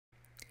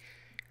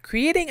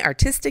Creating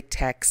artistic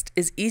text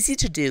is easy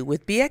to do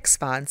with BX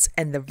fonts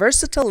and the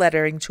versatile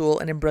lettering tool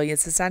in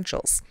Embrilliance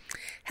Essentials.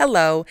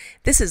 Hello,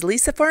 this is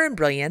Lisa for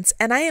Embrilliance,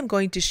 and I am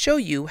going to show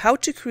you how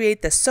to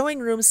create the sewing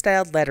room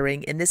styled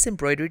lettering in this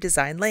embroidery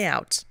design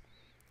layout.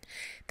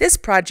 This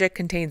project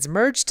contains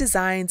merged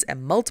designs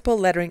and multiple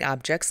lettering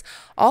objects,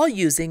 all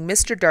using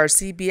Mr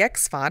Darcy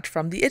BX font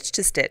from the Itch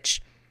to Stitch.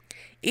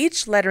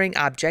 Each lettering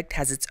object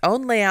has its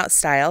own layout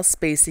style,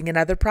 spacing, and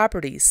other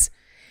properties.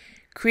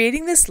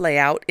 Creating this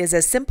layout is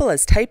as simple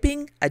as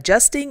typing,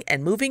 adjusting,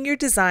 and moving your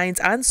designs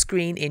on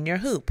screen in your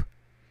hoop.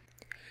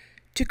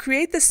 To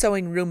create the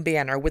sewing room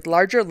banner with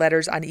larger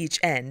letters on each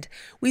end,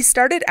 we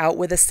started out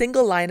with a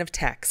single line of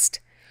text.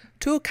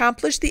 To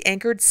accomplish the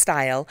anchored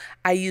style,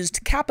 I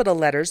used capital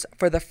letters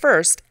for the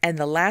first and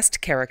the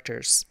last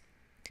characters.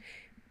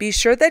 Be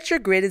sure that your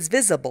grid is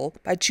visible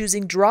by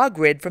choosing Draw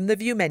Grid from the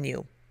View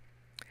menu.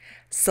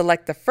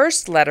 Select the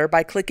first letter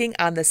by clicking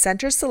on the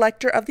center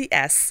selector of the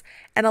S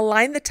and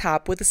align the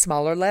top with the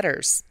smaller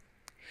letters.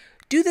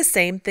 Do the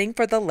same thing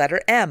for the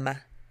letter M.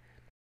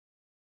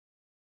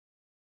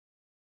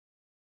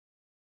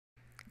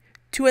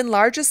 To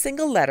enlarge a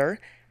single letter,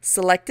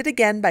 select it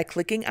again by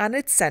clicking on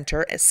its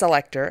center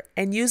selector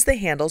and use the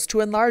handles to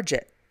enlarge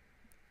it.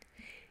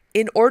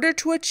 In order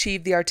to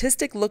achieve the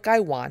artistic look I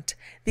want,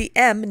 the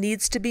M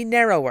needs to be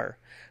narrower,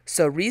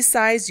 so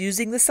resize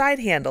using the side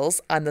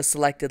handles on the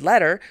selected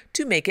letter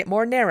to make it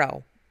more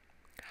narrow.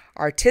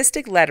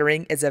 Artistic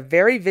lettering is a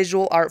very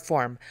visual art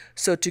form,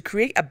 so to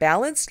create a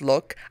balanced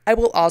look, I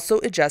will also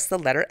adjust the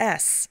letter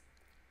S.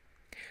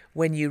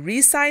 When you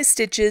resize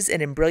stitches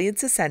in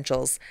Embrilliance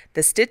Essentials,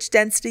 the stitch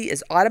density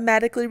is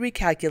automatically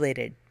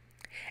recalculated.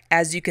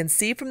 As you can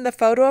see from the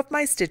photo of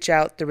my stitch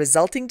out, the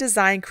resulting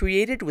design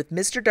created with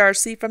Mr.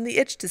 Darcy from the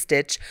Itch to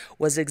Stitch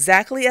was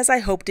exactly as I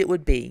hoped it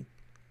would be.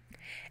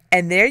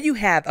 And there you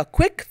have a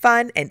quick,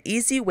 fun, and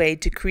easy way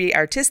to create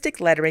artistic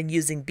lettering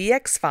using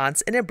BX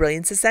fonts in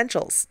Embrilliance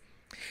Essentials.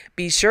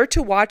 Be sure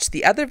to watch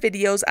the other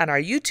videos on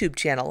our YouTube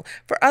channel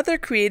for other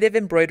creative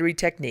embroidery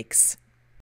techniques.